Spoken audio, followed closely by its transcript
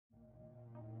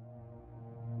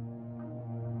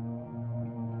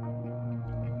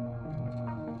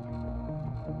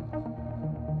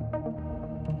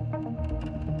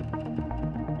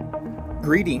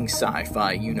Greetings,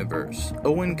 sci-fi universe.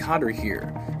 Owen Cotter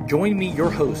here. Join me,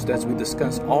 your host, as we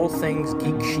discuss all things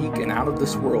geek chic and out of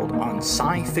this world on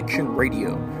Sci-Fiction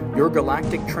Radio, your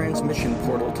galactic transmission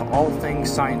portal to all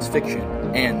things science fiction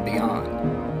and beyond.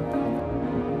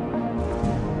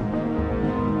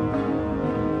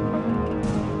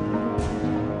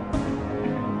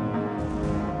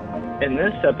 In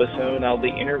this episode, I'll be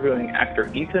interviewing actor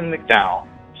Ethan McDowell.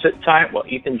 Sit tight while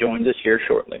Ethan joins us here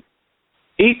shortly.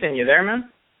 Ethan, you there, man?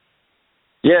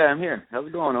 Yeah, I'm here. How's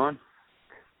it going, Owen?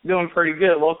 Doing pretty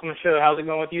good. Welcome to the show. How's it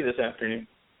going with you this afternoon?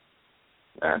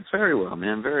 Very well,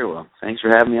 man. Very well. Thanks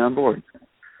for having me on board.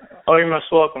 Oh, you're most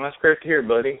welcome. That's great to hear,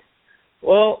 buddy.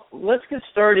 Well, let's get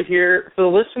started here. For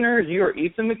the listeners, you are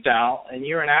Ethan McDowell, and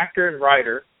you're an actor and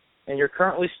writer, and you're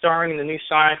currently starring in the new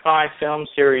sci-fi film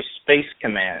series Space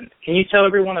Command. Can you tell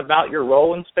everyone about your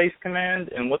role in Space Command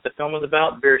and what the film is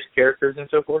about, various characters and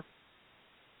so forth?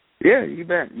 Yeah, you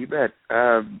bet.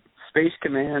 Space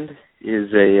Command is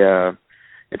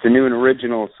it's a new and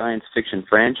original science fiction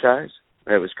franchise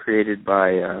that was created by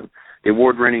the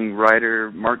award-winning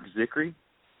writer Mark Zicree,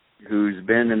 who's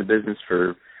been in the business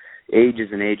for ages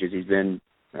and ages. He's been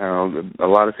a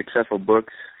lot of successful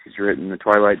books. He's written The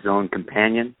Twilight Zone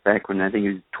Companion back when I think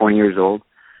he was 20 years old,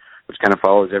 which kind of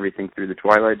follows everything through the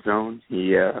Twilight Zone.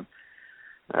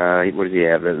 What does he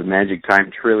have? The Magic Time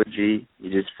Trilogy. He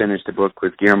just finished a book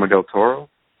with Guillermo del Toro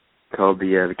called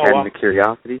The Cabinet of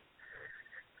Curiosity,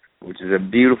 which is a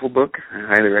beautiful book. I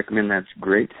highly recommend. That's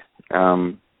great.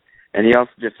 And he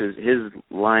also just his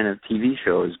line of TV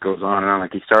shows goes on and on.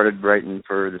 Like he started writing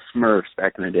for the Smurfs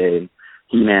back in the day, and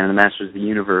He-Man and the Masters of the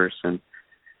Universe, and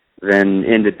then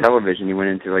into television he went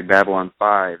into like Babylon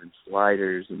 5 and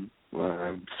Sliders and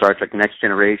Star Trek Next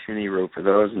Generation. He wrote for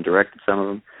those and directed some of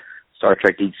them. Star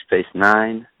Trek Deep Space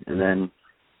Nine, and then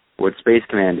what Space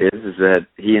Command is that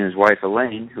he and his wife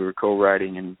Elaine, who are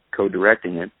co-writing and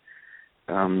co-directing it,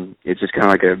 it's just kind of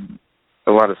like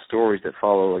a lot of stories that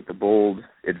follow like the bold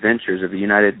adventures of the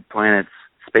United Planets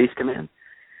Space Command,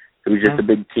 who's just a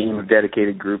big team of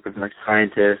dedicated group of like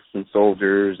scientists and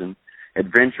soldiers and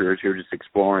adventurers who are just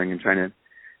exploring and trying to,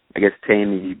 I guess,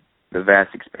 tame the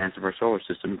vast expanse of our solar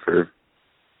system for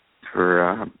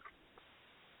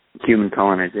human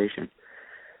colonization.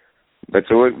 But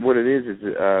so what it is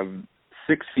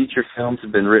 6 feature films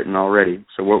have been written already.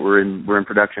 So what we're in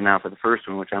production now for the first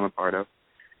one, which I'm a part of,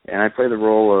 and I play the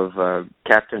role of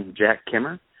Captain Jack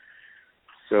Kimmer.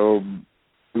 So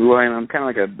I'm kind of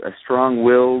like a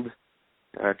strong-willed,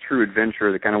 true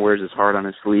adventurer that kind of wears his heart on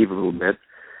his sleeve a little bit.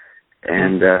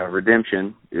 And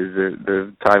Redemption is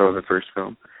the title of the first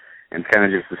film. And it's kind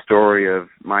of just the story of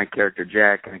my character,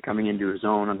 Jack, kind of coming into his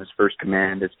own on his first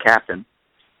command as captain,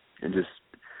 and just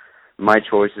my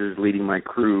choices leading my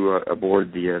crew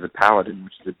aboard the Paladin,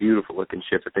 which is a beautiful-looking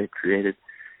ship that they've created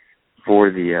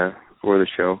for the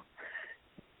show.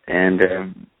 And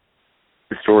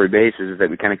the story basis is that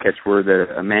we kind of catch word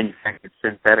that a manufactured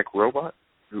synthetic robot,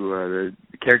 who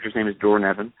the character's name is Dor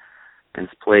Nevin, and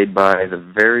it's played by the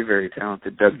very, very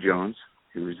talented Doug Jones,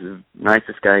 who's the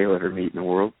nicest guy you'll ever meet in the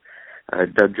world.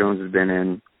 Doug Jones has been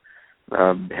in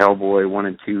Hellboy 1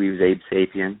 and 2. He was Abe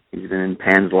Sapien. He's been in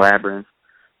Pan's Labyrinth.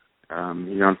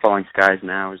 He's on Falling Skies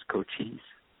now as Cochise.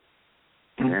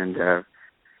 And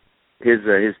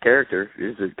his character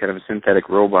is a kind of a synthetic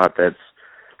robot that's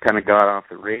kind of got off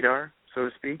the radar, so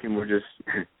to speak, and we're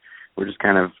just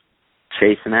kind of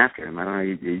chasing after him. I don't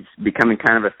know. He's becoming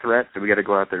kind of a threat, so we got to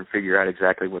go out there and figure out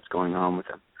exactly what's going on with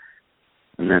him.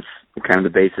 And that's kind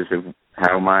of the basis of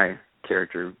how my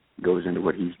character goes into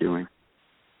what he's doing.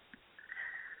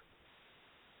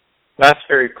 That's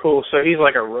very cool. So he's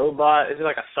like a robot. Is he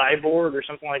like a cyborg or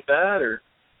something like that, or?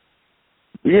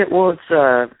 Yeah, well,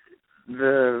 it's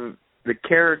the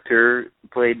character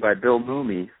played by Bill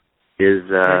Mumy is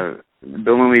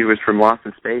Bill Mumy was from Lost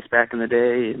in Space back in the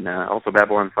day, and also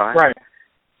Babylon 5.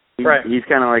 Right. He's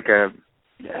kind of like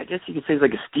I guess you could say he's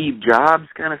like a Steve Jobs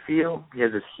kind of feel. He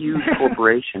has this huge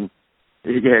corporation.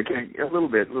 Yeah, a little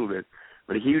bit.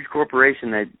 But a huge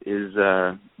corporation that is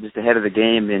just ahead of the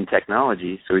game in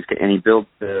technology. So he built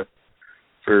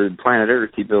for planet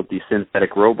Earth. He built these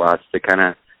synthetic robots to kind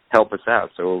of help us out,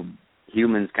 so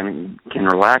humans can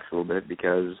relax a little bit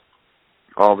because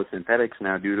all the synthetics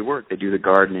now do the work. They do the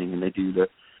gardening and they do the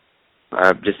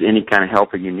just any kind of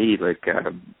help that you need. Like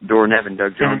Dor Nevin,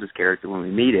 Doug Jones's character, when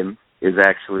we meet him, is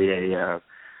actually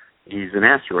he's an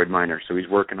asteroid miner. So he's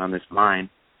working on this mine,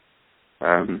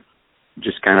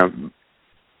 just kind of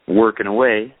working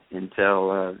away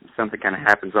until something kind of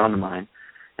happens on the mine,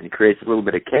 and it creates a little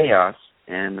bit of chaos.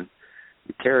 And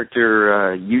the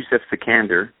character Yusuf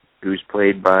Sikander, who's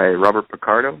played by Robert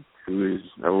Picardo who is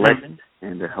a legend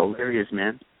and a hilarious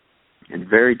man and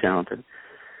very talented,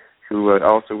 who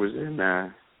also was in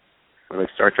like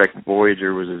Star Trek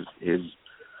Voyager was his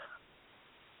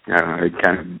I don't know,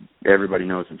 kind of everybody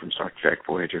knows him from Star Trek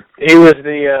Voyager. He was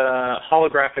the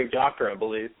holographic doctor, I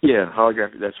believe. Yeah,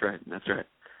 holographic, that's right.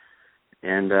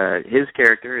 And his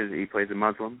character is he plays a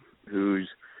Muslim who's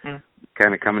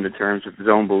kind of coming to terms with his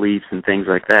own beliefs and things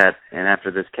like that. And after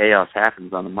this chaos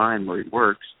happens on the mine where he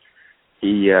works,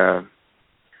 he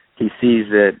sees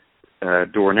that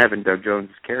Dor Nevin, Doug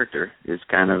Jones' character, is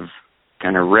kind of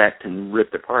wrecked and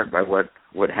ripped apart by what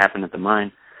happened at the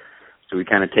mine. So he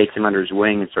kind of takes him under his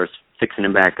wing and starts fixing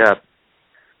him back up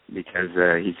because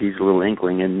he sees a little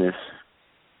inkling in this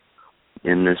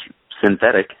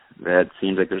synthetic that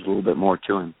seems like there's a little bit more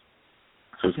to him.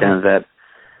 So it's kind of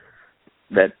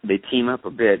that they team up a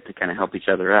bit to kind of help each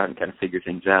other out and kind of figure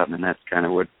things out, and that's kind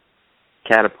of what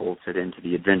catapults it into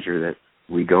the adventure that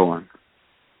we go on.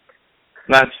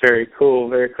 That's very cool.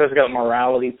 Very cool. It's got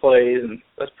morality plays, and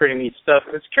that's pretty neat stuff.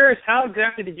 I was curious, how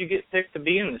exactly did you get picked to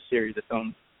be in this series of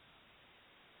films?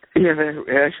 Yeah,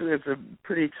 actually, it's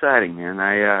pretty exciting, man.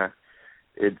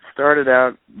 It started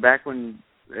out back when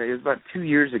it was about 2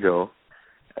 years ago.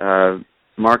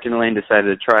 Mark and Elaine decided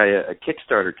to try a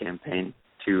Kickstarter campaign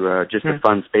to just to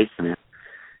fund Space Command,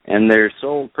 and their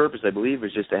sole purpose, I believe,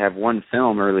 was just to have one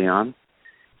film early on.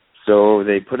 So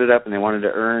they put it up, and they wanted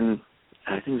to earn,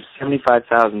 I think, it was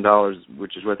 $75,000,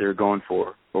 which is what they were going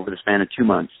for over the span of 2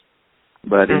 months.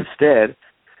 But instead,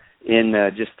 in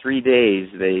just 3 days,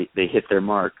 they hit their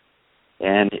mark.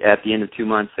 And at the end of 2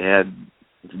 months, they had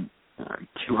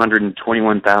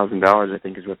 $221,000, I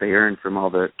think, is what they earned from all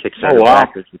the Kickstarter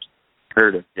backers, which is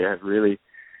unheard of. Yeah, really,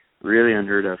 really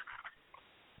unheard of.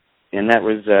 And that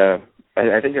was,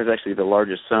 I think it was actually the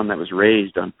largest sum that was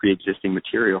raised on pre-existing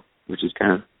material, which is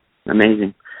kind of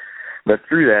amazing. But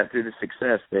through the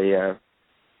success,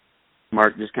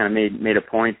 Mark just kind of made a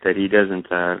point that he doesn't,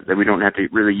 that we don't have to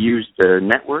really use the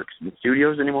networks and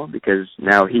studios anymore because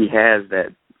now he has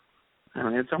that. I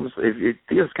mean, it's almost, it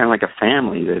feels kind of like a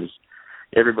family that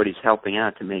everybody's helping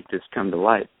out to make this come to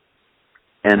light.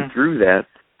 And through that,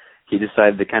 he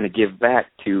decided to kind of give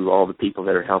back to all the people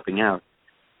that are helping out.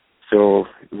 So,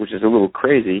 which is a little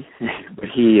crazy, but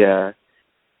he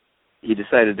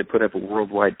decided to put up a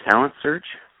worldwide talent search.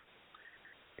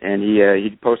 And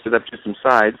he posted up just some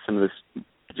sides, some of this,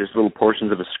 just little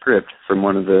portions of a script from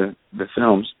one of the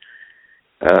films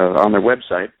on their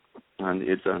website.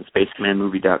 It's on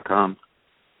spacecommandmovie.com.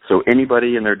 So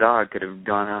anybody and their dog could have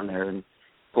gone on there and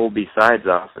pulled these sides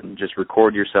off and just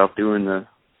record yourself doing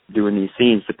these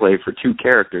scenes to play for two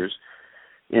characters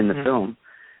in the film.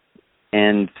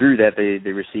 And through that,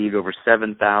 they received over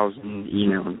 7,000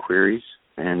 email inquiries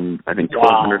and I think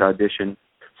 1,200 audition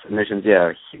submissions.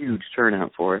 Yeah, a huge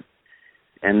turnout for it.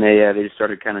 And they just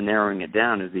started kind of narrowing it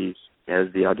down as the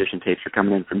audition tapes were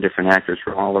coming in from different actors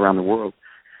from all around the world.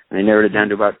 And they narrowed it down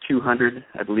to about 200,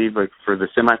 I believe, like for the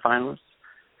semifinalists,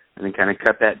 and then kind of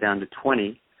cut that down to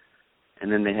 20. And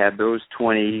then they had those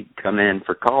 20 come in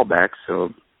for callbacks, so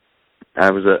I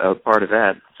was a part of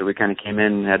that. So we kind of came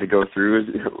in and had to go through.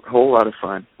 It was a whole lot of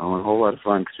fun,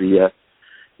 because we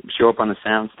show up on the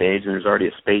sound stage, and there's already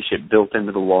a spaceship built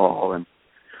into the wall, and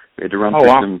we had to run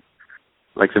through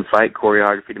some fight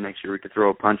choreography to make sure we could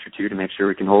throw a punch or two to make sure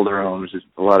we can hold our own. It was just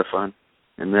a lot of fun.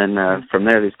 And then from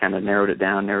there, they just kind of narrowed it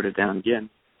down again.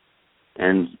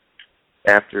 And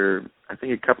after, I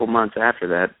think a couple months after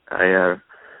that, I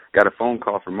got a phone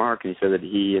call from Mark, and he said that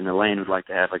he and Elaine would like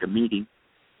to have like a meeting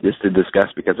just to discuss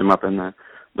because I'm up in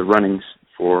the runnings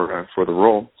for the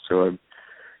role. So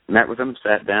I met with them,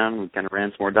 sat down, we kind of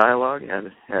ran some more dialogue,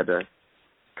 had a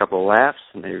couple of laughs,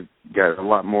 and they got a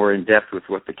lot more in depth with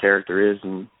what the character is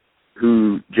and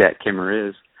who Jack Kimmer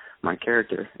is, my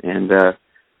character. And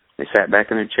they sat back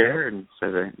in their chair and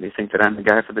said they think that I'm the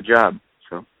guy for the job.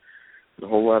 So it was a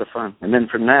whole lot of fun. And then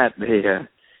from that,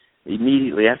 they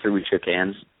immediately after we shook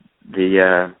hands,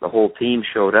 the whole team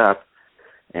showed up,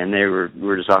 and we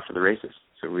were just off to the races.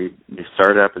 So they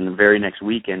started up, and the very next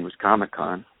weekend was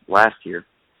Comic-Con last year.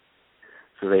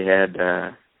 So they had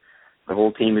the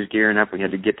whole team was gearing up. We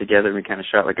had to get together, and we kind of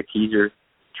shot like a teaser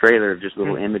trailer of just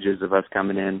little images of us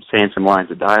coming in, saying some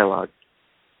lines of dialogue.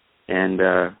 And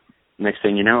next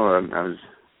thing you know, I was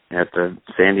at the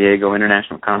San Diego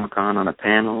International Comic-Con on a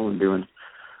panel and doing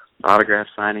autograph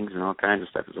signings and all kinds of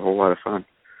stuff. It was a whole lot of fun.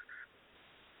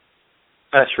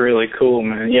 That's really cool,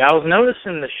 man. Yeah, I was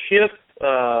noticing the ship,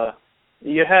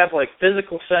 you have like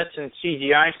physical sets and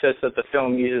CGI sets that the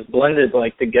film uses blended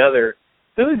like together.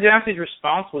 who exactly is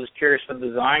responsible, just curious, for the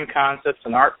design concepts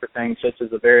and art for things such as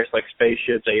the various like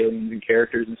spaceships, aliens, and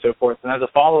characters and so forth? And as a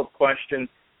follow-up question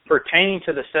pertaining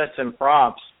to the sets and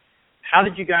props, how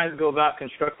did you guys go about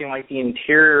constructing like the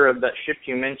interior of that ship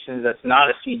you mentioned that's not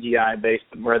a CGI based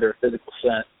but rather a physical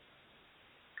set?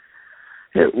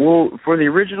 Yeah, well, for the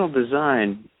original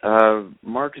design,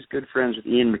 Mark is good friends with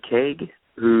Ian McCaig,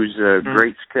 who's a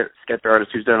great sketch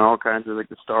artist who's done all kinds of like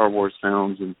the Star Wars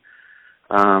films and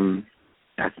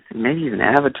maybe even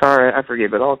Avatar, I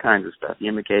forget, but all kinds of stuff.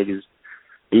 Ian McCaig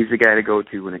he's the guy to go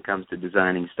to when it comes to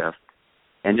designing stuff.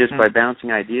 And just by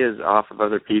bouncing ideas off of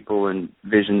other people and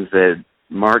visions that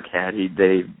Mark had,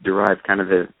 they derived kind of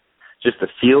just the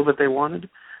feel that they wanted.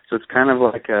 So it's kind of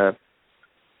like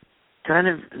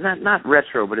not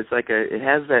retro, but it's like it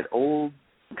has that old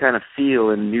kind of feel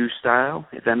and new style,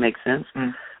 if that makes sense.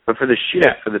 But for the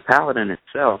ship, for the Paladin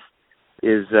itself,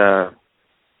 it was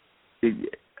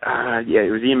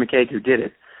Ian McCaig who did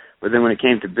it. But then when it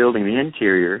came to building the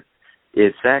interior,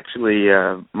 it's actually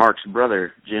Mark's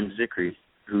brother, Jim Zickery,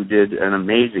 who did an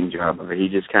amazing job of it. He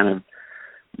just kind of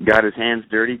got his hands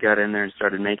dirty, got in there and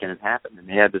started making it happen. And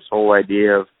they had this whole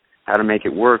idea of how to make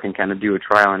it work and kind of do a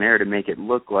trial and error to make it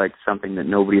look like something that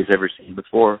nobody has ever seen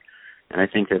before. And I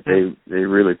think that they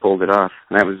really pulled it off.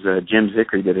 And that was Jim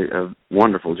Zickery did a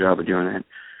wonderful job of doing that.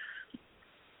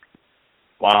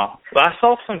 Wow. Well, I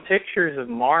saw some pictures of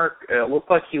Mark. It looked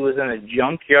like he was in a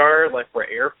junkyard, like where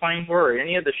airplanes were. Are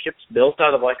any of the ships built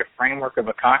out of like a framework of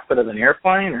a cockpit of an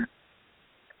airplane? Or?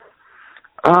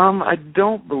 I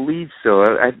don't believe so.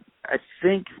 I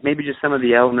think maybe just some of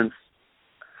the elements,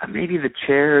 maybe the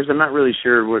chairs. I'm not really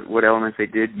sure what elements they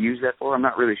did use that for. I'm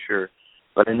not really sure.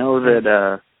 But I know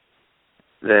that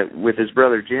with his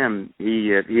brother Jim, he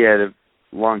had a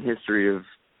long history of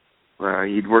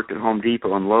he'd worked at Home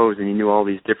Depot and Lowe's, and he knew all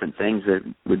these different things that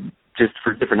would, just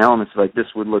for different elements, like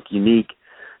this would look unique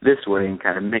this way, and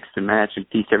kind of mix and match and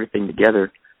piece everything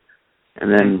together.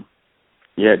 And then,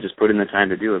 just put in the time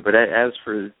to do it. But as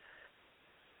for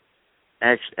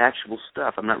actual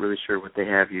stuff, I'm not really sure what they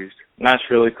have used. That's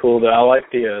really cool, though. I like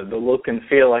the look and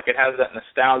feel. Like, it has that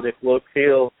nostalgic look,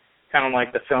 feel, kind of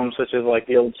like the films such as like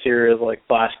the old series like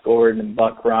Flash Gordon and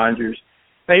Buck Rogers.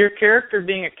 Now, your character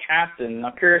being a captain,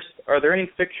 I'm curious, are there any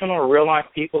fictional or real-life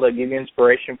people that give you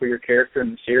inspiration for your character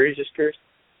in the series? Just curious.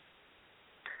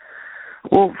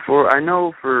 Well, I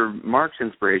know for Mark's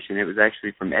inspiration, it was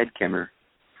actually from Ed Kemmer,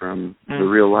 from the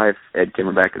real-life Ed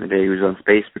Kemmer back in the day, who was on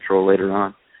Space Patrol later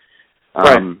on.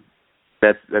 Right.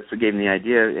 That's what gave me the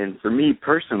idea. And for me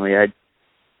personally, I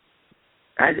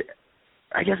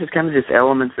guess it's kind of just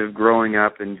elements of growing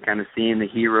up and kind of seeing the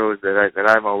heroes that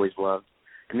I've always loved,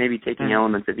 and maybe taking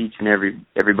elements of each and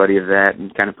everybody of that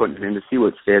and kind of putting it in to see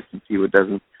what fits and see what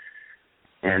doesn't,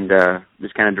 and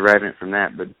just kind of deriving it from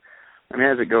that. But I mean,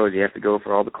 as it goes, you have to go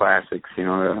for all the classics,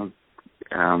 Shatner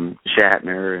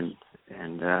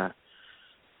and I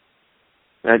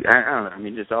don't know. I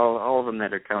mean, just all of them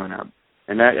that are coming up.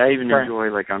 And I even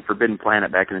enjoy, like, on Forbidden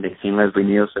Planet back in the day, seeing Leslie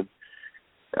Nielsen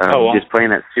just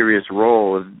playing that serious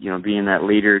role of, being that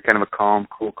leader, kind of a calm,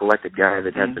 cool, collected guy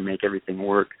that has to make everything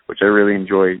work, which I really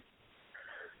enjoy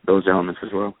those elements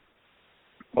as well.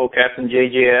 Oh, Captain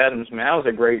J.J. Adams, man, that was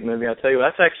a great movie. I'll tell you,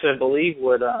 that's actually, I believe,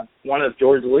 what one of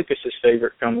George Lucas's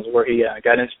favorite films, where he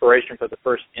got inspiration for the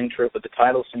first intro for the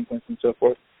title sequence and so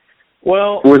forth.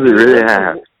 Well, was it really?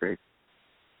 Yeah, that's great.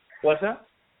 What's that?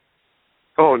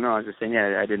 Oh, no, I was just saying,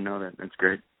 I didn't know that. That's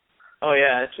great. Oh,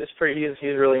 yeah, it's pretty,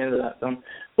 he's really into that film.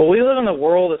 Well, we live in a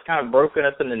world that's kind of broken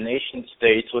up into nation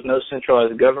states with no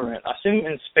centralized government. I assume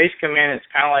in Space Command it's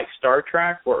kind of like Star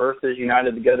Trek, where Earth is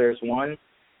united together as one.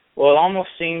 Well, it almost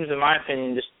seems, in my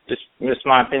opinion, just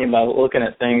my opinion by looking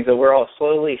at things, that we're all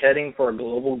slowly heading for a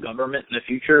global government in the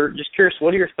future. Just curious,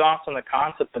 what are your thoughts on the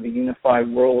concept of a unified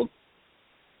world?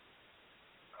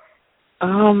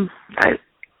 I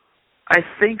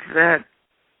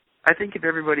think if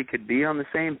everybody could be on the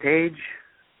same page,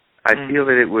 I feel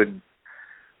that it would,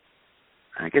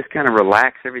 I guess, kind of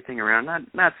relax everything around.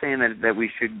 Not saying that we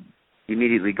should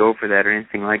immediately go for that or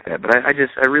anything like that, but I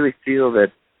really feel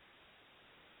that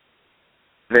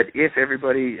if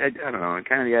everybody, I don't know,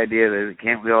 kind of the idea that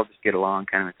can't we all just get along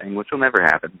kind of thing, which will never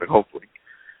happen, but hopefully.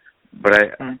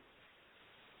 But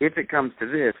if it comes to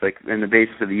this, like in the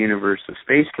basis of the universe of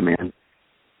Space Command,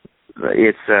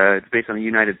 it's based on the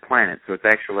United Planet, so it's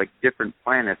actually like different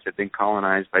planets have been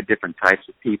colonized by different types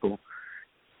of people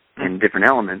and different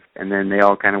elements, and then they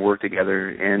all kind of work together,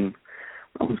 and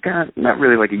it's kind of not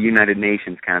really like a United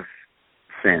Nations kind of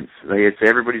sense. Like it's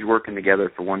everybody's working together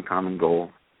for one common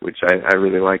goal, which I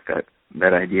really like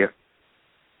that idea.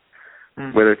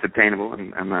 Whether it's obtainable,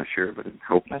 I'm not sure, but I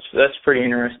hope. That's a pretty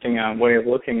interesting way of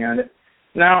looking at it.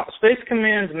 Now, Space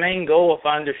Command's main goal, if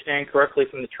I understand correctly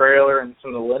from the trailer and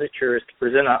some of the literature, is to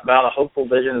present about a hopeful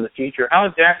vision of the future. How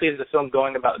exactly is the film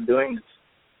going about doing this?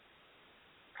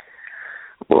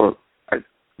 Well,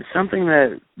 something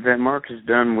that Mark has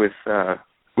done with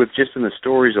just in the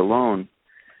stories alone,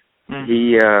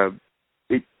 it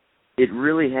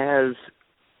really has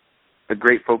a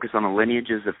great focus on the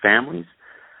lineages of families.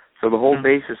 So the whole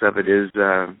basis of it is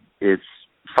it's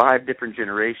 5 different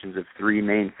generations of 3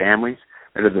 main families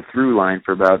that are the through line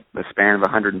for about a span of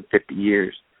 150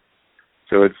 years.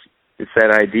 So it's that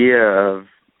idea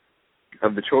of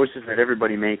the choices that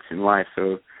everybody makes in life.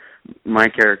 So my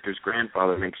character's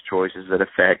grandfather makes choices that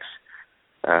affects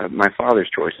my father's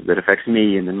choices, that affects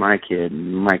me and then my kid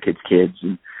and my kid's kids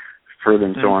and further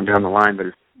and so on down the line.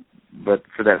 But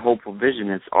for that hopeful vision,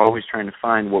 it's always trying to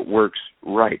find what works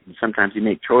right. And sometimes you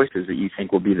make choices that you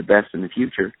think will be the best in the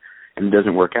future, and it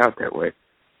doesn't work out that way.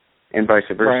 And vice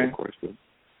versa, Of course. But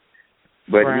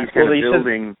he's kind of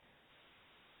building...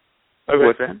 Okay.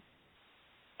 What's that?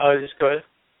 Just go ahead.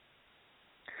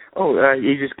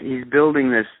 He's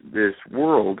building this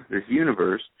world, this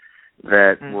universe,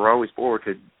 that we're always forward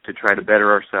to try to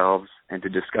better ourselves and to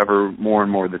discover more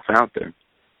and more that's out there.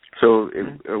 So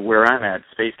where I'm at,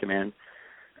 Space Command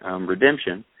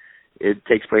Redemption, it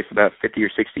takes place about 50 or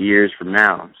 60 years from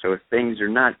now. So if things are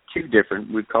not too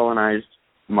different, we've colonized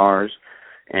Mars,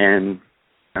 and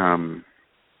we're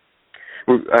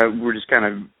just kind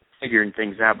of figuring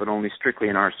things out, but only strictly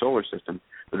in our solar system.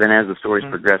 But then as the stories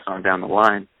progress on down the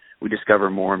line, we discover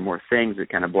more and more things that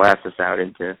kind of blast us out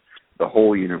into the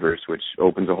whole universe, which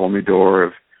opens a whole new door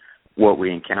of what we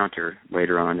encounter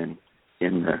later on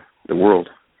in the world.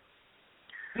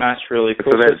 That's really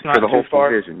cool. So that's it's not for the whole far.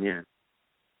 vision, yeah.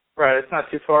 Right, it's not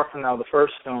too far from now the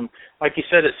first film. Like you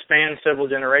said, it spans several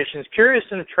generations. Curious,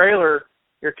 in the trailer,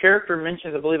 your character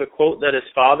mentions, I believe, a quote that his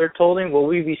father told him. Will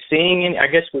we be seeing any, I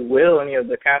guess we will, any of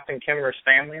the Captain Kimmerer's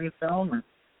family in the film? Or?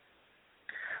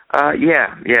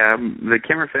 Yeah. The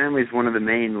Kimmer family is one of the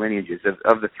main lineages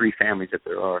of the 3 families that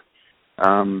there are.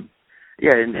 In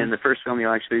the first film,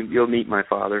 you'll meet my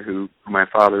father, who my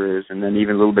father is, and then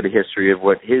even a little bit of history of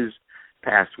what his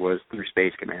past was through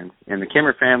Space Command. And the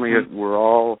Kimmer family,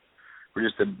 we're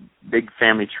just a big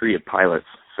family tree of pilots.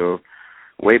 So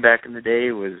way back in the day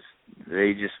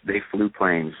they flew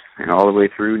planes, and all the way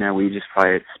through now we just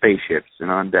fly spaceships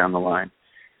and on down the line.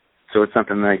 So it's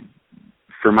something like,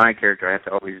 for my character, I have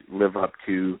to always live up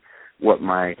to what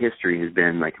my history has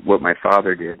been, like what my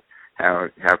father did. How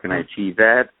can I achieve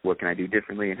that? What can I do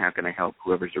differently? And how can I help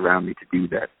whoever's around me to do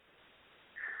that?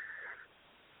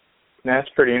 That's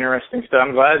pretty interesting stuff.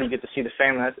 I'm glad you get to see the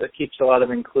family. That keeps a lot of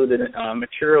included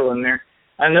material in there.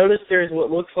 I noticed there's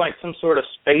what looks like some sort of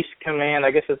Space Command.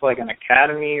 I guess it's like an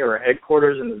academy or a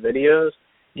headquarters in the videos.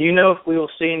 Do you know if we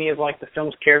will see any of like the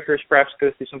film's characters perhaps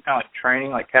go through some kind of like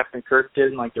training like Captain Kirk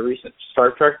did in like the recent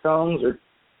Star Trek films? Or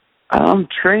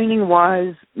training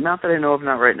wise, not that I know of,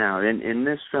 not right now. In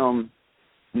this film,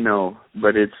 no.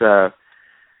 But it's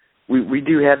we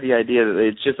do have the idea that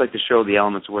it's just like to show the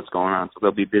elements of what's going on. So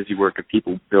there'll be busy work of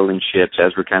people building ships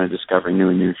as we're kind of discovering new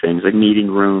and new things, like meeting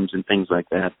rooms and things like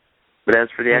that. But as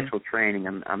for the actual training,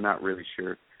 I'm not really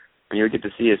sure. And you'll get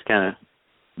to see us kind of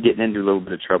getting into a little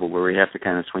bit of trouble where we have to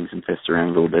kind of swing some fists around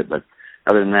a little bit. But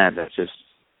other than that, that's just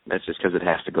because it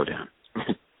has to go down.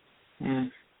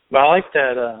 But I like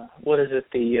that. What is it?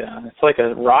 It's like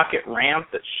a rocket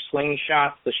ramp that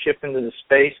slingshots the ship into the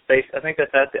space. I think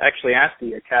that's actually at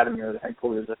the academy or the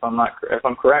headquarters, if I'm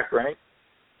correct, right?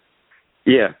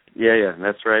 Yeah.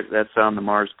 That's right. That's on the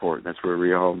Marsport. That's where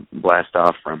we all blast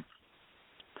off from.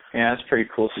 Yeah, that's pretty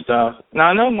cool stuff. Now,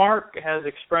 I know Mark has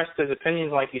expressed his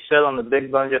opinions, like you said, on the big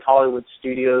budget Hollywood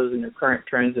studios and their current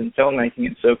trends in filmmaking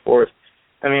and so forth.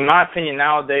 I mean, my opinion,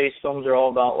 nowadays, films are all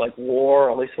about, like, war,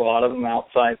 or at least a lot of them,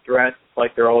 outside threats. It's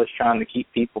like they're always trying to keep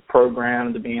people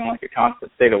programmed to be in, like, a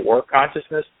constant state of war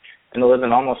consciousness and to live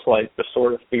in almost, like, the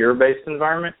sort of fear-based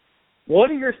environment.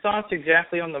 What are your thoughts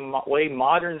exactly on the way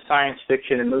modern science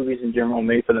fiction and movies in general are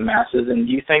made for the masses? And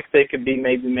do you think they could be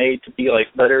maybe made to be,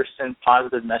 like, better, send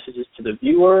positive messages to the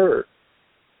viewer?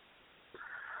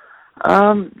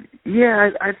 I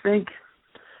think...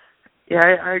 Yeah,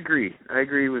 I agree. I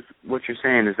agree with what you're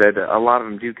saying, is that a lot of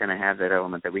them do kind of have that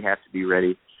element that we have to be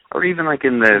ready. Or even like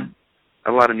in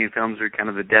a lot of new films are kind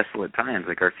of the desolate times,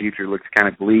 like our future looks kind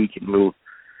of bleak and a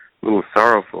little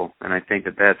sorrowful. And I think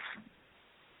that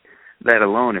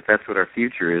alone, if that's what our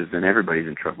future is, then everybody's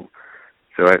in trouble.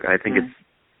 So I think it's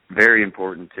very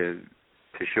important to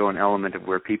show an element of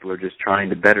where people are just trying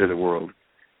to better the world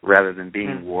rather than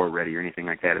being war ready or anything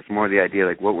like that. It's more the idea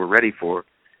like what we're ready for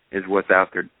is what's out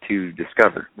there to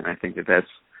discover. And I think that that's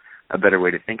a better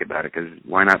way to think about it, because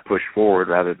why not push forward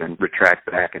rather than retract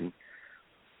back and,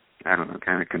 I don't know,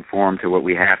 kind of conform to what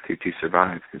we have to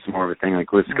survive. It's more of a thing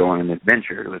like, let's go on an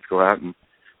adventure. Let's go out and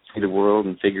see the world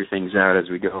and figure things out as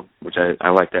we go, which I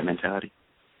like that mentality.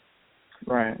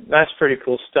 Right. That's pretty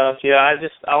cool stuff. Yeah,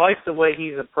 I like the way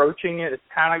he's approaching it. It's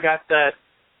kind of got that,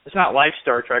 it's not like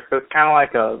Star Trek, but it's kind of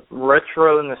like a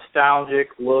retro nostalgic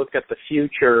look at the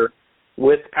future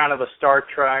with kind of a Star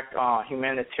Trek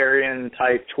humanitarian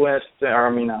type twist,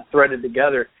 threaded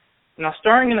together. Now,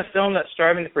 starring in a film that's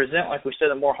striving to present, like we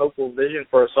said, a more hopeful vision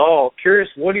for us all, curious,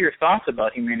 what are your thoughts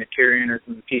about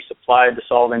humanitarianism and peace applied to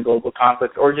solving global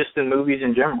conflict, or just in movies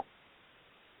in general?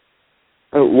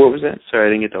 Oh, what was that? Sorry,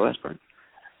 I didn't get the last part.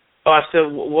 Oh, I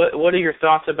said, what are your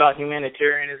thoughts about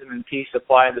humanitarianism and peace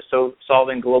applied to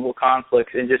solving global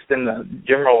conflicts, and just in the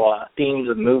general themes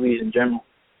of movies in general?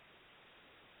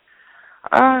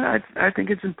 I think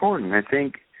it's important. I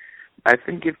think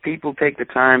if people take the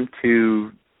time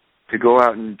to go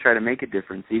out and try to make a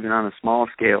difference, even on a small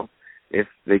scale, if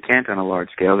they can't on a large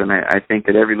scale, then I think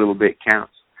that every little bit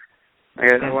counts.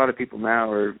 A lot of people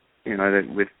now are, that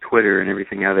with Twitter and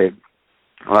everything, now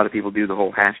a lot of people do the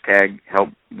whole hashtag help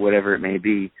whatever it may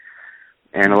be,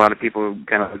 and a lot of people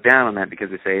kind of look down on that because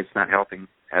they say it's not helping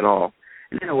at all.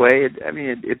 And in a way,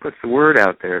 it puts the word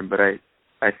out there, but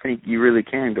I think you really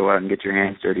can go out and get your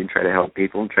hands dirty and try to help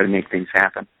people and try to make things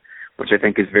happen, which I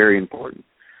think is very important.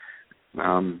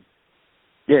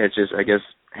 It's just, I guess,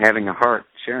 having a heart,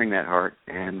 sharing that heart,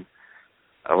 and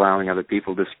allowing other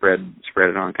people to spread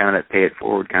it on, kind of that pay it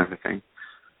forward kind of a thing,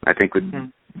 I think would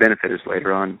benefit us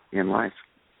later on in life.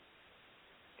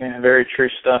 Yeah, very true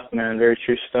stuff, man, very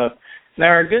true stuff.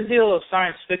 Now, a good deal of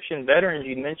science fiction veterans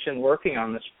you mentioned working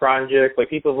on this project, like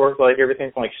people have worked like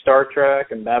everything from like Star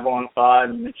Trek and Babylon 5,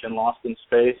 and you mentioned Lost in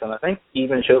Space, and I think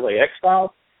even shows like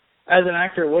X-Files. As an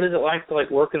actor, what is it like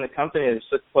to work in the company that's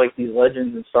such like these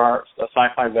legends and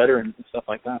sci-fi veterans and stuff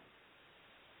like that?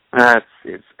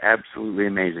 It's absolutely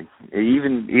amazing.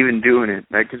 Even doing it,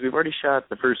 because we've already shot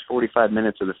the first 45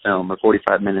 minutes of the film, or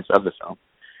 45 minutes of the film,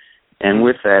 and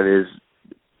with that is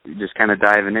just kind of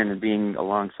diving in and being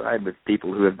alongside with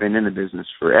people who have been in the business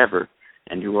forever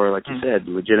and who are, like you said,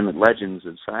 legitimate legends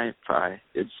of sci-fi.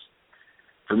 It's,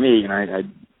 for me,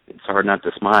 it's hard not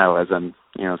to smile as I'm,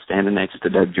 standing next to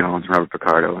Deb Jones and Robert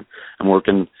Picardo, and I'm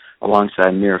working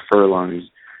alongside Mira Furlong, who's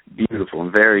beautiful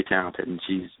and very talented, and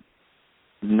she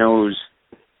knows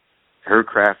her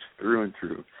craft through and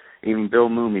through. Even Bill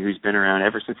Mumy, who's been around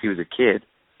ever since he was a kid.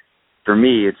 For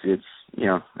me, it's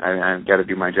I've got to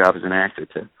do my job as an actor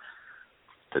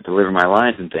to deliver my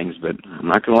lines and things, but I'm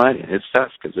not going to lie to you, it's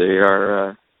tough because they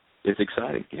are, it's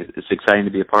exciting. It's exciting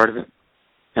to be a part of it.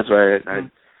 That's why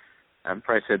I've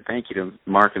probably said thank you to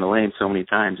Mark and Elaine so many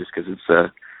times, just because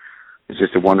it's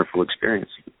just a wonderful experience.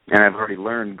 And I've already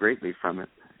learned greatly from it,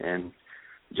 and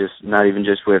just not even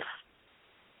just with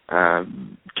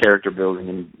character building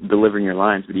and delivering your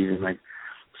lines, but even like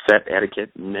set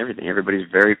etiquette and everything. Everybody's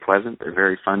very pleasant. They're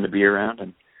very fun to be around,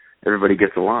 and everybody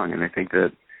gets along. And I think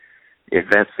that if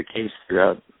that's the case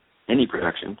throughout any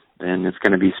production, then it's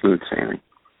going to be smooth sailing.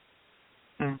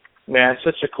 Man, it's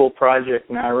such a cool project,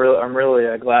 and I'm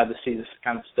really glad to see this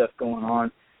kind of stuff going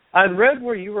on. I'd read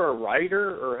where you were a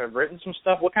writer or have written some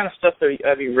stuff. What kind of stuff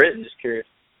have you written? Just curious.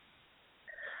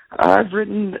 I've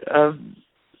written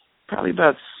probably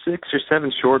about 6 or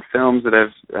 7 short films that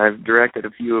I've directed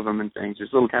a few of them and things,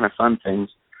 just little kind of fun things.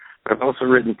 But I've also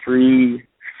written 3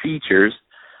 features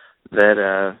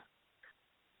that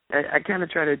I kind of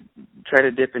try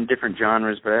to dip in different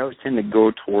genres, but I always tend to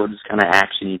go towards kind of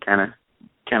actiony, kind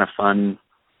of fun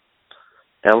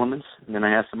elements. And then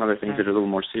I have some other things that are a little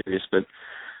more serious. But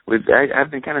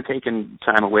I've been kind of taking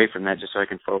time away from that just so I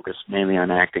can focus mainly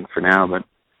on acting for now. But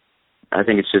I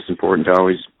think it's just important to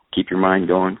always keep your mind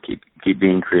going, keep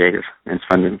being creative. And it's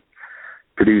fun to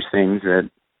produce things that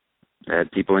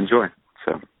people enjoy.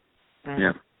 So,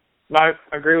 yeah. I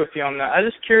agree with you on that. I'm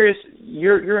just curious,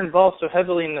 you're involved so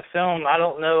heavily in the film. I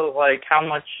don't know how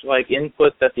much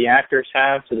input that the actors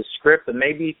have to the script, but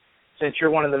maybe since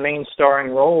you're one of the main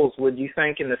starring roles, would you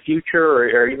think in the future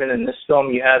or even in this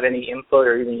film you have any input,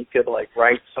 or even you could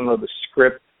write some of the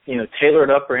script, tailor it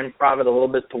up or improv it a little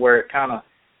bit to where it kind of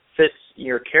fits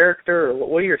your character? Or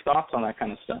what are your thoughts on that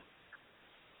kind of stuff?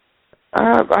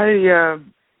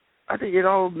 I think it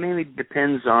all mainly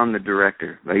depends on the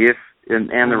director,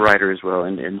 and the writer as well.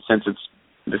 And since it's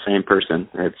the same person,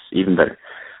 it's even better.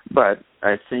 But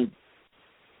I think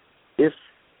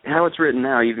how it's written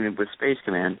now, even with Space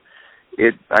Command,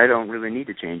 I don't really need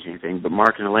to change anything. But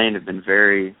Mark and Elaine have been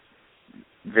very,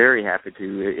 very happy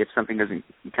to. If something doesn't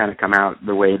kind of come out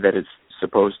the way that it's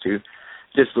supposed to,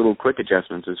 just little quick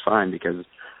adjustments is fine because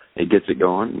it gets it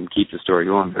going and keeps the story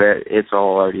going. But it's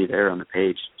all already there on the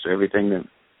page. So everything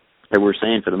that we're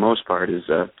saying for the most part is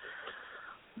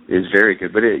very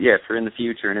good. But for in the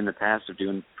future and in the past of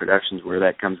doing productions where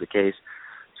that comes the case,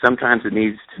 sometimes it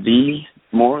needs to be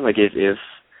more like if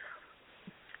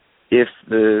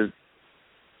the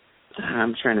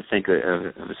I'm trying to think of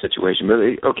a situation,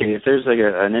 but okay, if there's like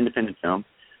an independent film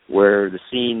where the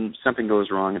scene, something goes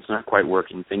wrong, it's not quite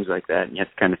working, things like that, and you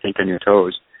have to kind of think on your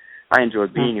toes. I enjoy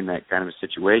being in that kind of a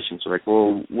situation. So like,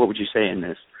 well, what would you say in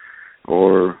this?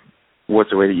 Or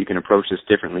what's a way that you can approach this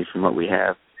differently from what we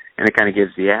have? And it kind of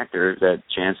gives the actor that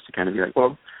chance to kind of be like,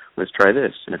 well, let's try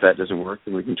this. And if that doesn't work,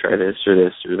 then we can try this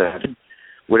or that. And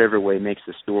whatever way makes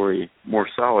the story more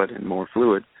solid and more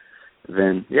fluid,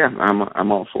 then yeah,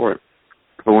 I'm all for it.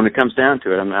 But when it comes down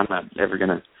to it, I'm not ever going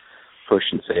to push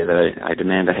and say that I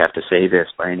demand I have to say this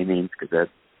by any means, because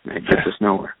that gets us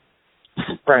nowhere.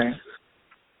 Right.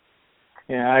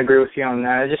 Yeah, I agree with you on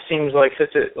that. It just seems like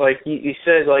such a, like you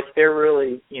said, like they're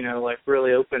really, like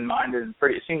really open-minded and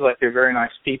pretty. It seems like they're very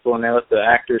nice people, and they let the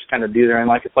actors kind of do their, and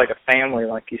like it's like a family,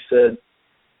 like you said.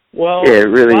 Well, yeah, it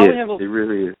really is. It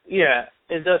really is. Yeah,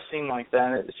 it does seem like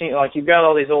that. It seems like you've got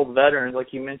all these old veterans, like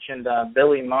you mentioned,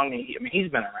 Billy Mungy. I mean, he's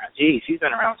been around. Geez, he's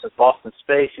been around since Boston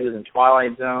Space. He was in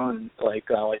Twilight Zone, like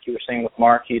you were saying with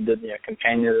Mark. He did the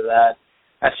companion to that.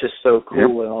 That's just so cool. Yep.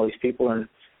 And all these people are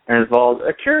involved.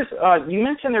 Curious, you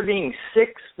mentioned there being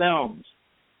 6 films.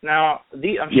 Now,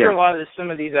 I'm sure a lot of some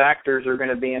of these actors are going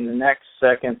to be in the next,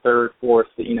 second, third, fourth.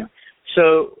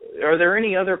 So, are there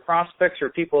any other prospects or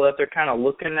people that they're kind of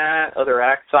looking at, other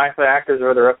sci-fi actors, or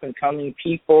other up-and-coming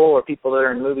people, or people that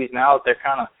are in movies now that they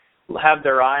kind of have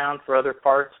their eye on for other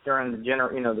parts during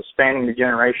the spanning the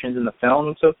generations in the film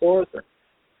and so forth? Or?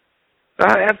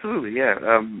 Absolutely,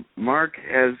 yeah. Mark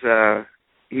has.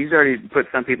 He's already put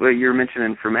some people you were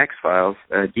mentioning from X-Files.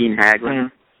 Dean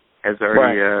Haglund has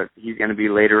already. He's going to be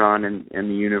later on in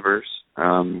the universe.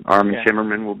 Armin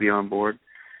Shimmerman will be on board,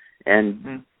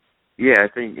 and I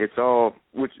think it's all.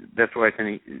 Which that's why I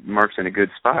think Mark's in a good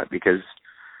spot, because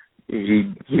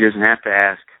he doesn't have to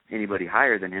ask anybody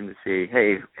higher than him to say,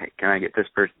 hey, can I get this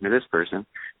person to this person?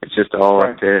 It's just all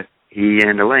up to he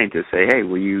and Elaine to say, hey,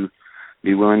 will you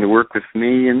be willing to work with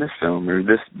me in this film or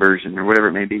this version or whatever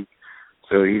it may be.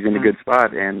 So he's in a good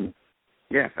spot, and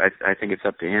I think it's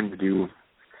up to him to do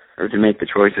or to make the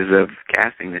choices of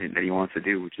casting that he wants to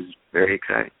do, which is very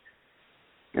exciting.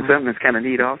 And something that's kind of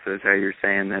neat also is how you're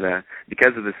saying that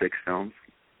because of the 6 films,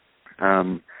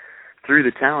 through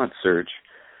the talent search,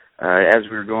 as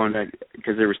we were going,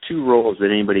 because there was 2 roles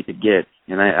that anybody could get,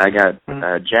 and I got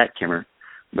Jack Kimmer,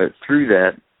 but through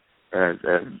that,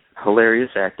 a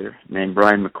hilarious actor named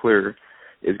Brian McClure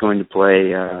is going to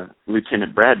play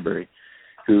Lieutenant Bradbury,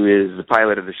 who is the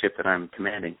pilot of the ship that I'm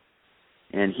commanding.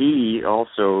 And he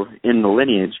also, in the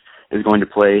lineage, is going to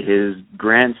play his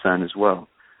grandson as well.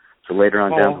 So later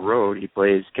on down the road, he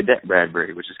plays Cadet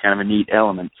Bradbury, which is kind of a neat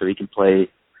element, so he can play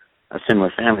a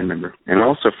similar family member. And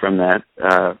also from that,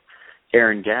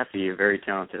 Aaron Gaffey, a very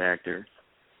talented actor,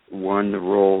 won the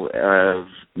role of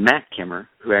Matt Kimmer,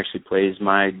 who actually plays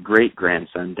my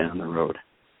great-grandson down the road.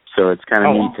 So it's kind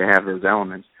of neat to have those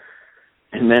elements.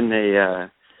 And then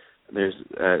there's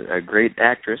a great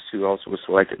actress who also was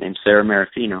selected named Sarah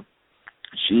Marafino.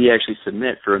 She actually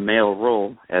submitted for a male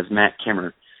role as Matt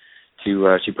Kimmer.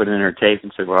 She put in her tape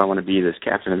and said, well, I want to be this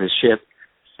captain of this ship.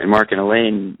 And Mark and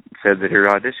Elaine said that her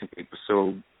audition tape was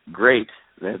so great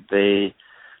that they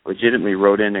legitimately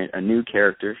wrote in a new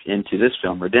character into this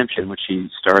film, Redemption, which she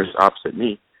stars opposite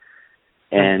me.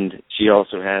 And she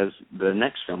also has the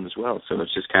next film as well. So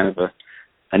it's just kind of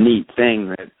a neat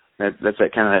thing that's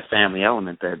that kind of that family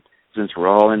element that since we're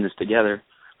all in this together,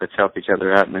 let's help each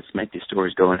other out and let's make these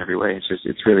stories go in every way.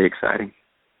 It's really exciting.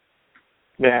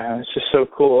 Yeah, it's just so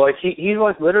cool. Like he's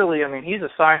like literally, I mean, he's a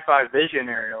sci-fi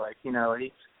visionary. Like, he's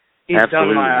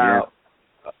Absolutely, done my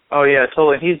oh yeah,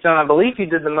 totally. He's done, I believe he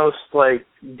did the most like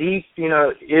deep,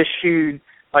 issued,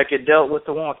 like it dealt with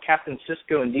the one with Captain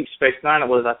Sisko in Deep Space Nine. It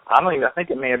was, I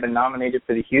think it may have been nominated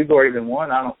for the Hugo or even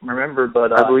won. I don't remember,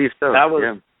 but I believe so. That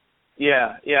was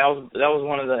that was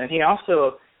one of the, and he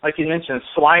also, like you mentioned,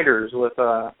 Sliders with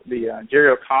the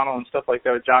Jerry O'Connell and stuff like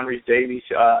that with John Rhys Davies.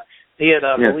 He had,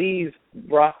 I believe,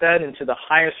 brought that into the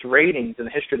highest ratings in the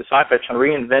history of the Sci-Fi Channel,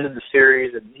 reinvented the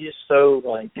series, and he's so,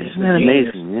 like... Isn't that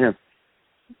amazing? Yeah.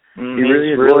 He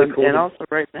really is. Really cool. And also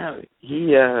right now,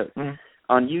 he,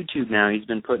 on YouTube now, he's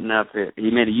been putting up,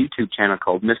 he made a YouTube channel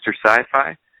called Mr.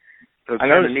 Sci-Fi, So it's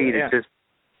kind of neat. Yeah. It's just,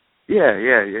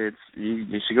 it's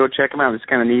you should go check him out. It's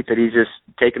kind of neat that he's just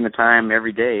taking the time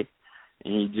every day,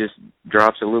 and he just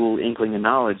drops a little inkling of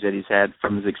knowledge that he's had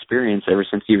from his experience ever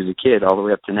since he was a kid, all the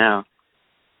way up to now,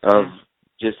 of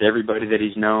just everybody that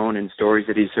he's known and stories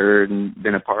that he's heard and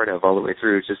been a part of all the way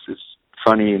through. It's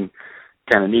funny and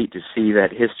kind of neat to see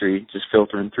that history just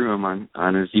filtering through him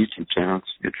on his YouTube channel.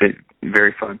 It's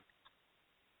very fun.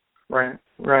 Right.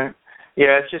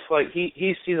 Yeah, it's just like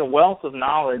he's a wealth of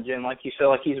knowledge, and like you said,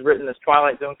 like he's written this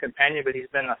Twilight Zone companion, but he's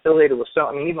been affiliated with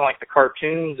even like the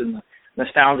cartoons and the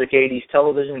nostalgic 80s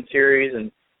television series,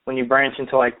 and when you branch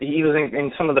into like he was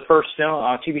in some of the first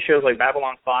TV shows like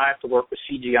Babylon 5 to work with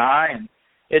CGI, and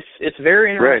it's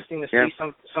very interesting to see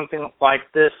something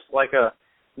like this, like a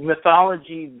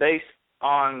mythology based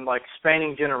on like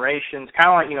spanning generations, kind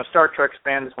of like Star Trek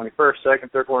spanned the 21st, 2nd,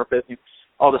 3rd, 4th, 5th,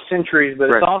 all the centuries, but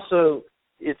it's also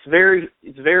it's very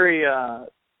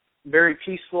very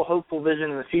peaceful, hopeful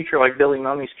vision in the future, like Billy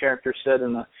Mummy's character said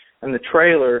in the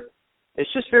trailer.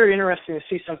 It's just very interesting to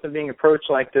see something being approached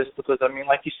like this, because I mean,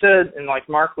 like you said, and like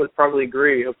Mark would probably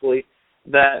agree, hopefully,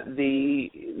 that the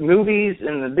movies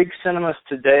in the big cinemas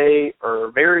today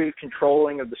are very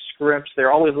controlling of the scripts.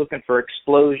 They're always looking for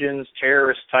explosions,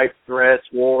 terrorist-type threats,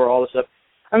 war, all this stuff.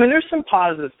 I mean, there's some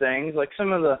positive things, like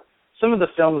some of the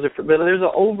films are, but there's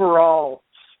an overall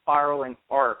spiraling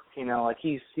arc. Like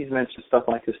he's mentioned stuff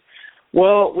like this.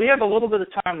 Well, we have a little bit of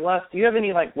time left. Do you have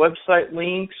any like website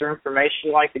links or information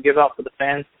you'd like to give out for the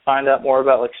fans to find out more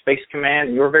about like Space Command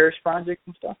and your various projects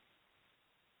and stuff?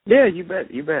 Yeah, you bet.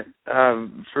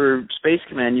 For Space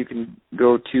Command, you can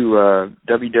go to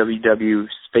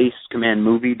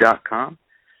www.spacecommandmovie.com,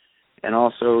 and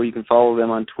also you can follow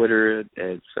them on Twitter.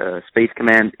 It's Space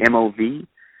Command MOV,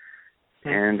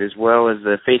 and as well as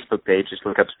the Facebook page. Just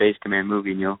look up Space Command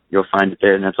Movie, and you'll find it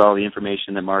there. And that's all the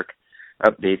information that Mark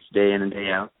updates day in and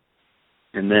day out.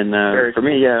 And then for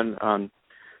me,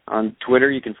 on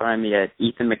Twitter, you can find me at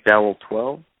Ethan McDowell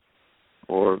 12.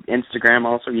 Or Instagram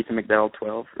also, Ethan McDowell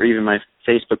 12, or even my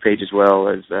Facebook page as well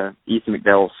as Ethan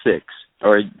McDowell 6.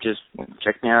 Or just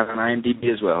check me out on IMDb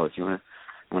as well if you want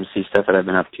to see stuff that I've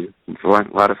been up to. It's a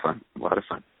lot of fun.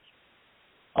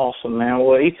 Awesome, man.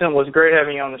 Well, Ethan, it was great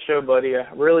having you on the show, buddy.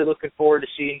 Really looking forward to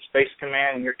seeing Space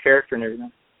Command and your character and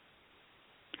everything.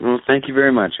 Well, thank you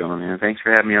very much, Owen, man. Thanks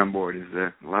for having me on board. It's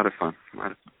a lot of fun.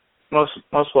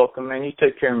 Most welcome, man. You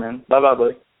take care, man. Bye-bye,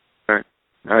 buddy. All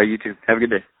right, you too. Have a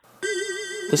good day.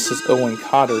 This is Owen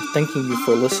Cotter, thanking you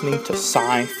for listening to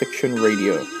Sci Fiction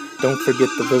Radio. Don't forget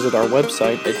to visit our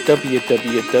website at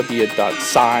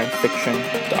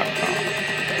www.scifiction.com.